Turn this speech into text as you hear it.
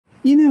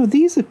You know,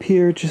 these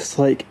appear just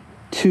like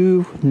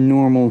two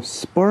normal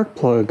spark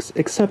plugs,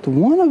 except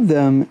one of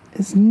them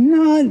is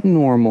not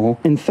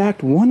normal. In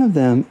fact, one of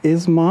them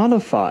is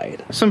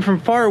modified. So from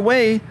far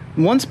away,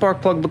 one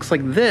spark plug looks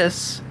like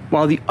this,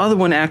 while the other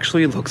one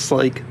actually looks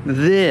like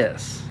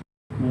this.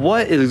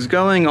 What is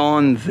going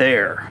on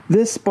there?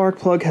 This spark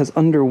plug has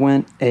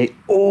underwent a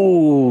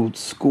old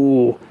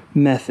school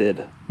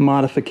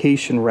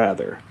modification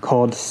rather,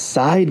 called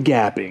side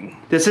gapping.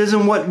 This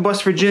isn't what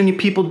West Virginia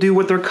people do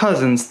with their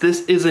cousins.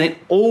 This is an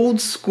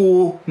old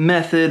school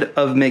method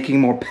of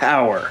making more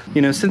power.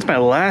 You know, since my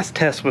last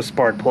test with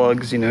spark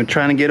plugs, you know,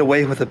 trying to get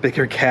away with a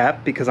bigger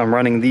cap because I'm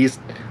running these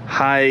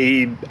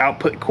high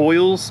output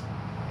coils,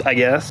 I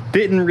guess,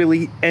 didn't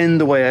really end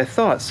the way I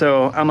thought.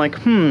 So I'm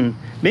like,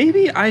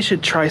 maybe I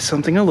should try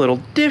something a little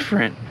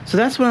different. So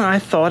that's when I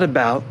thought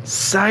about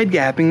side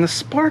gapping the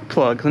spark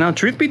plugs. Now,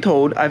 truth be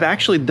told, I've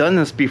actually done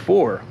this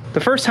before. The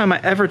first time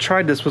I ever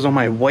tried this was on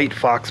my white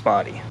Fox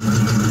body.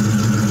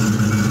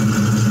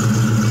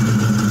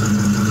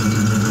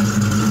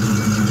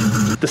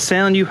 The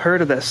sound you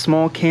heard of that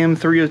small cam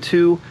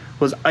 302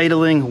 was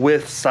idling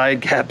with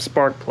side gap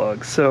spark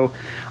plugs. So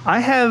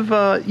I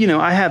have, you know,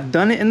 I have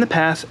done it in the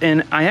past,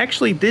 and I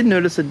actually did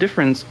notice a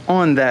difference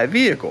on that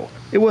vehicle.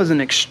 It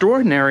wasn't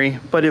extraordinary,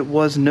 but it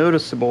was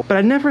noticeable. But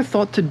I never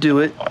thought to do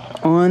it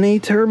on a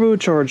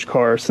turbocharged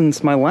car,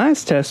 since my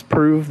last test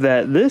proved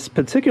that this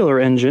particular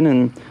engine,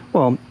 and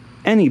well,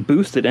 any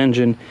boosted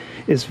engine,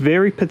 is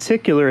very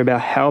particular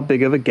about how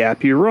big of a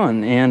gap you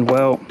run. And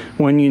well,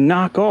 when you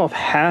knock off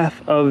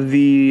half of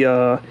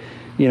the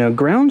you know,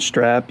 ground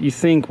strap, you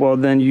think, well,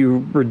 then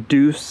you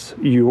reduce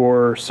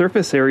your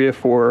surface area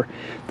for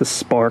the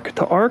spark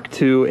to arc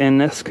to,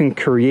 and this can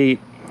create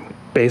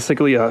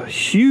basically a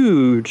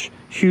huge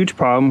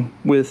problem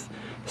with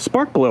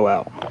spark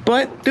blowout.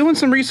 But doing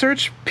some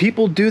research,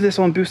 people do this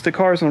on boosted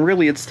cars, and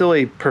really it's still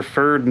a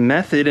preferred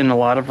method in a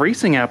lot of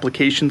racing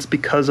applications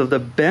because of the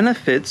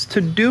benefits to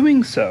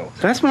doing so.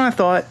 So that's when I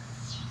thought,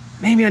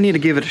 maybe I need to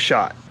give it a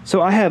shot. So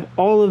I have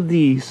all of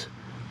these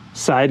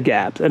side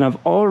gaps, and I've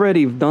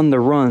already done the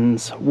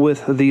runs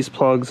with these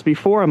plugs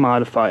before I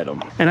modified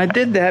them. And I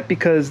did that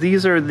because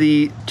these are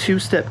the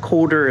two-step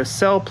colder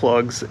cell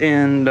plugs,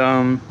 and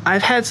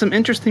I've had some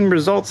interesting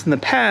results in the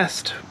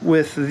past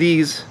with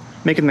these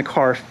making the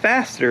car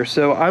faster.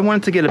 So I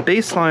wanted to get a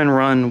baseline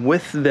run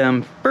with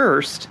them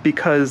first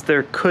because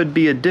there could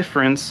be a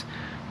difference,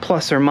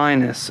 plus or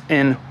minus,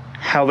 in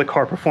how the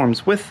car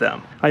performs with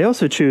them. I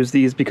also choose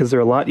these because they're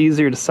a lot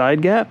easier to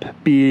side gap,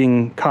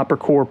 being copper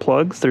core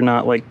plugs. They're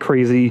not like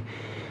crazy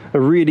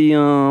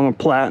iridium or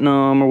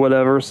platinum or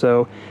whatever,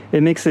 so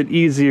it makes it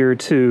easier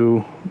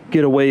to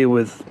get away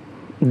with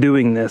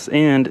doing this.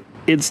 And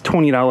it's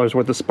 $20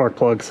 worth of spark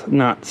plugs,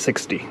 not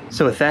 $60.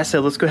 So with that said,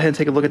 let's go ahead and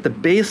take a look at the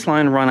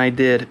baseline run I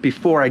did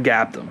before I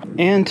gapped them.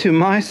 And to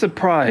my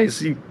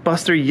surprise,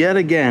 Buster yet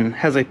again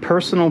has a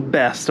personal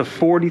best of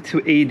 40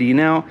 to 80.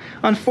 Now,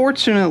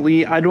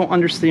 unfortunately, I don't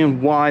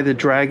understand why the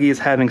Draggy is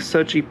having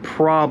such a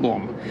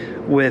problem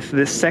with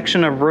this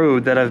section of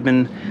road that I've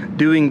been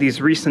doing these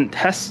recent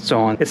tests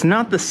on. It's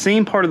not the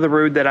same part of the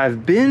road that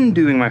I've been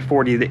doing my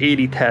 40 to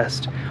 80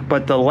 test,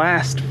 but the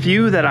last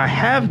few that I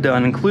have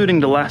done, including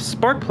the last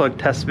spark plug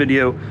test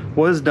video,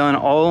 was done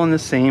all in the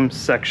same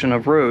section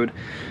of road.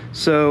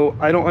 So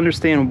I don't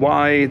understand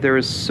why there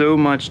is so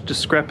much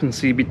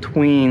discrepancy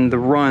between the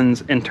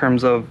runs in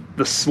terms of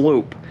the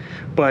slope,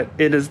 but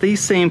it is the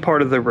same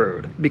part of the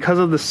road. Because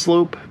of the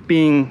slope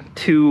being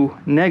too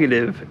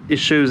negative, it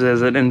shows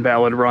as an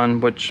invalid run,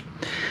 which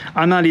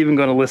I'm not even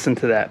going to listen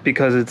to that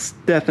because it's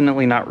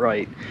definitely not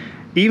right.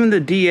 Even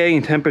the DA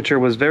and temperature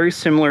was very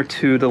similar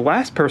to the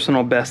last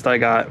personal best I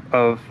got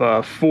of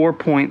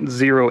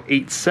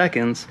 4.08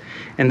 seconds,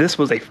 and this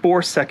was a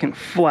 4-second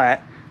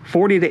flat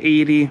 40 to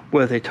 80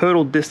 with a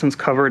total distance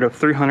covered of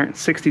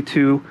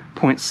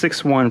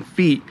 362.61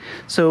 feet.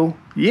 So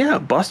yeah,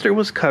 Buster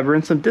was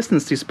covering some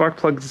distance. These spark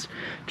plugs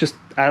just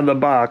out of the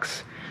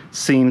box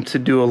seem to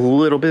do a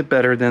little bit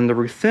better than the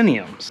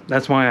rutheniums.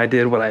 That's why I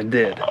did what I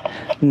did.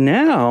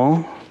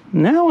 Now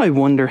I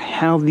wonder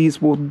how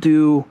these will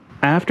do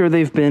after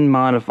they've been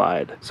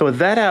modified. So with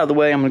that out of the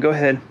way, I'm gonna go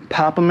ahead,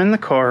 pop them in the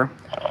car.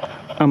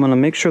 I'm gonna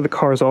make sure the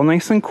car is all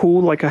nice and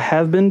cool like I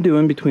have been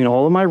doing between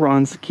all of my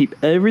runs to keep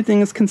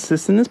everything as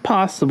consistent as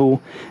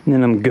possible. And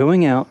then I'm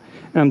going out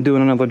and I'm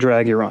doing another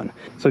draggy run.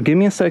 So give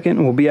me a second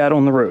and we'll be out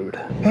on the road.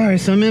 All right,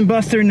 so I'm in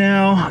Buster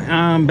now.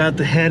 I'm about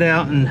to head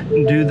out and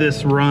do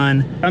this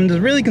run. I'm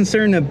just really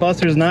concerned that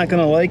Buster's not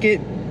gonna like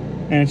it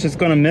and it's just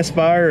gonna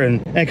misfire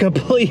and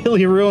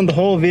completely ruin the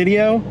whole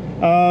video.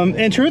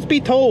 And truth be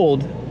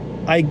told,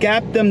 I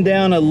gapped them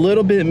down a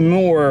little bit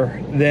more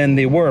than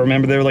they were.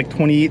 Remember, they were like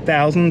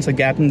 28,000, so I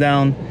gapped them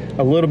down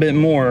a little bit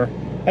more.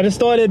 I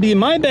just thought it'd be in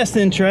my best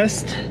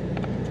interest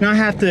not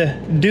have to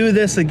do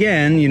this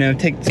again, you know,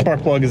 take the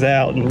spark plugs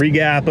out and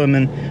re-gap them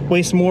and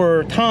waste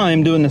more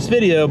time doing this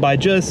video by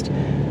just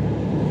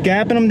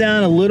gapping them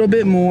down a little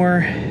bit more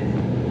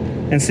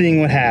and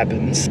seeing what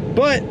happens.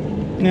 But,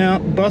 you know,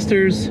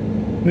 Buster's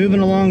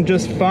moving along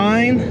just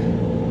fine,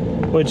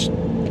 which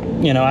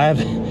you know,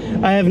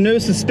 I have no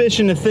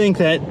suspicion to think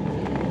that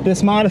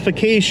this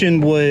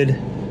modification would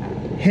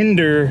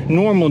hinder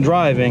normal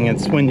driving.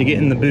 It's when you get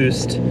in the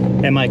boost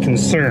am I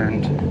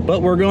concerned.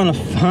 But we're gonna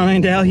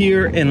find out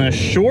here in a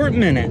short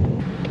minute.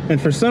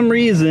 And for some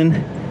reason,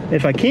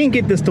 if I can't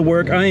get this to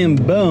work, I am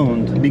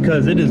boned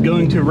because it is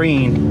going to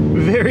rain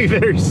very,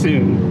 very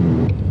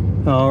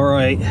soon. All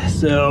right,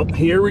 so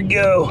here we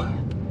go.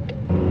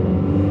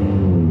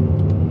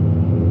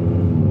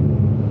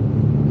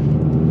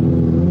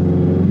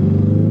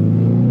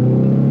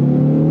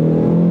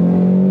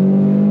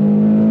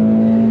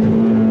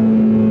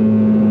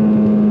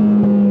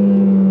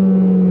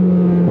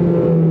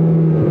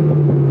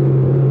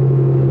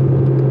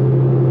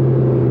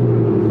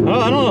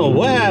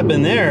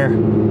 There,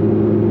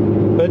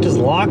 but it just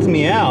locked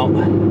me out.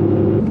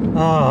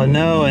 Oh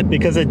no, and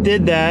because it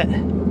did that,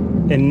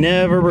 it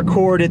never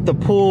recorded the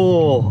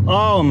pull.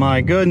 Oh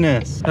my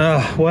goodness.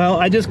 Well,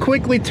 I just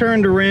quickly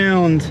turned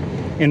around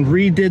and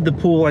redid the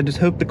pull. I just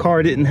hope the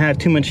car didn't have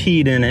too much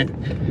heat in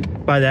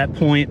it by that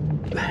point.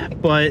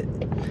 But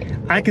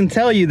I can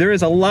tell you there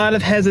is a lot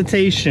of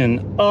hesitation,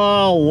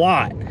 a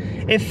lot.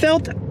 It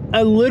felt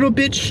a little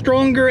bit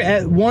stronger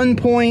at one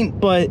point,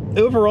 but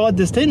overall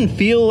this didn't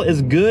feel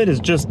as good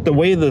as just the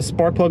way the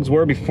spark plugs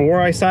were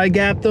before I side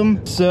gapped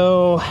them.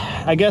 So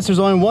I guess there's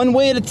only one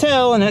way to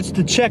tell, and that's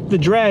to check the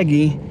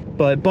draggy.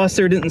 But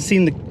Buster didn't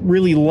seem to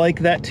really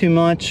like that too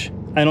much.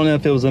 I don't know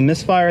if it was a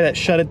misfire that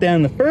shut it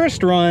down the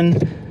first run,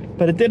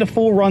 but it did a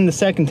full run the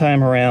second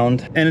time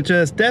around, and it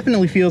just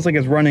definitely feels like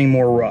it's running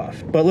more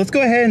rough. But let's go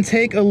ahead and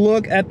take a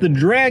look at the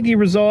draggy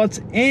results,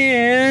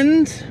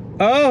 and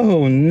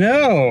oh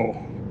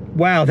no.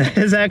 Wow, that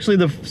is actually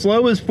the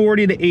slowest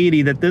 40 to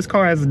 80 that this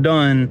car has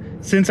done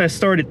since I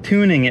started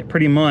tuning it,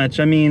 pretty much.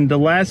 I mean, the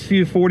last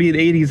few 40 to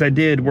 80s I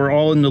did were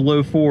all in the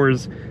low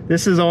 4s.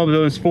 This is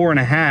almost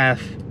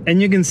 4.5.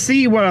 And you can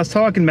see what I was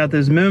talking about,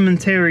 those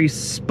momentary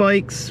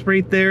spikes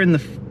right there in the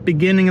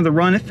beginning of the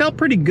run. It felt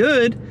pretty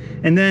good,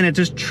 and then it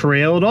just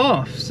trailed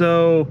off.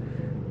 So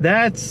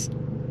that's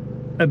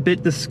a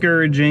bit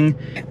discouraging.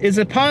 Is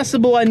it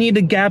possible I need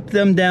to gap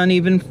them down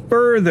even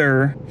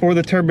further for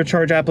the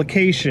turbocharge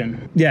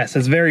application? Yes,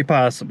 it's very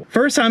possible.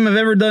 First time I've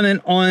ever done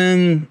it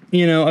on,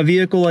 you know, a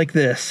vehicle like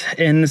this.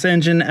 And this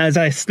engine, as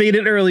I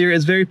stated earlier,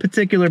 is very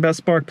particular about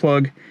spark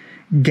plug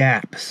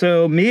gap.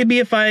 So maybe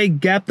if I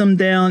gap them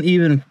down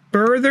even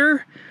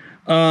further,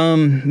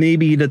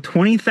 maybe the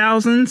 20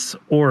 thousandths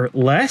or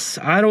less,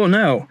 I don't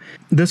know,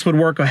 this would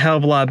work a hell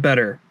of a lot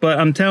better. But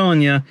I'm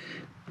telling you,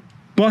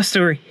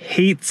 Buster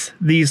hates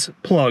these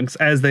plugs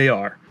as they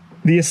are.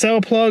 The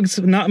Acel plugs,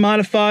 not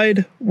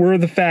modified, were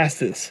the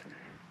fastest.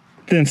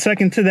 Then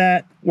second to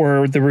that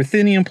were the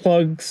ruthenium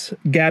plugs,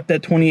 gapped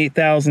at 28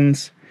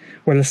 thousandths,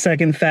 were the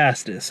second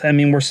fastest. I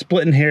mean, we're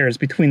splitting hairs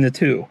between the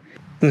two.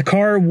 The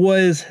car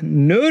was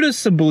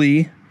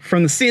noticeably,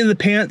 from the seat of the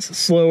pants,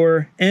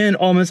 slower, and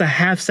almost a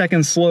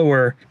half-second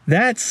slower.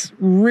 That's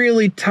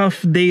really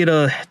tough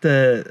data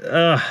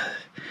to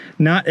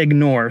not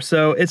ignore.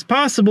 So it's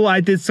possible I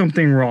did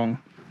something wrong.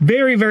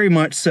 Very, very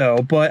much so.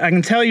 But I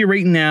can tell you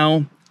right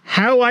now,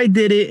 how I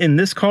did it in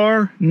this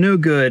car, no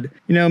good.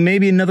 You know,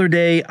 maybe another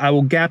day I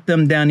will gap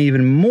them down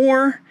even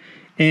more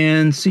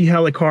and see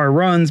how the car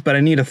runs, but I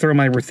need to throw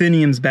my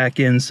rutheniums back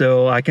in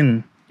so I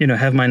can, you know,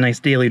 have my nice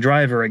daily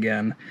driver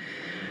again.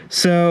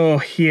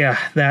 So yeah,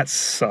 that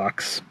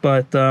sucks.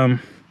 But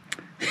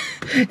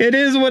it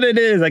is what it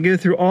is. I go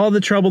through all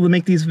the trouble to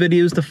make these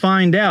videos to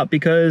find out,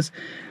 because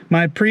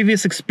my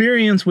previous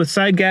experience with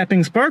side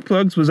gapping spark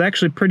plugs was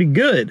actually pretty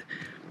good.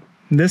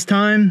 This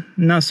time,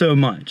 not so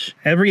much.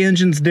 Every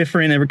engine's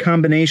different, every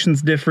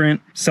combination's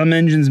different. Some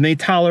engines may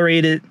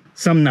tolerate it,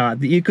 some not.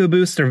 The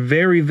Ecoboost are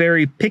very,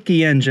 very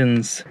picky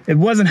engines. It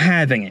wasn't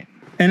having it.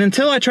 And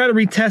until I try to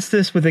retest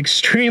this with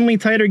extremely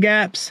tighter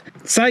gaps,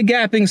 side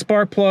gapping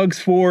spark plugs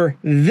for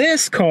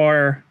this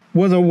car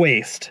was a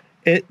waste.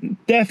 It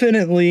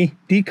definitely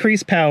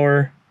decreased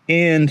power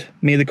and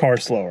made the car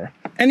slower.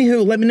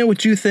 Anywho, let me know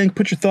what you think.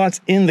 Put your thoughts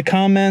in the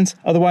comments.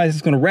 Otherwise,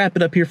 it's going to wrap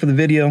it up here for the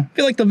video. If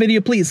you like the video,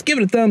 please give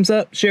it a thumbs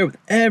up. Share it with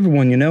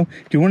everyone you know.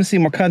 If you want to see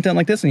more content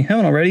like this and you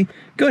haven't already,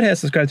 go ahead and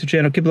subscribe to the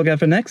channel. Keep a lookout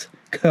for the next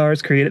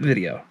Karz Kreated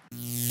video.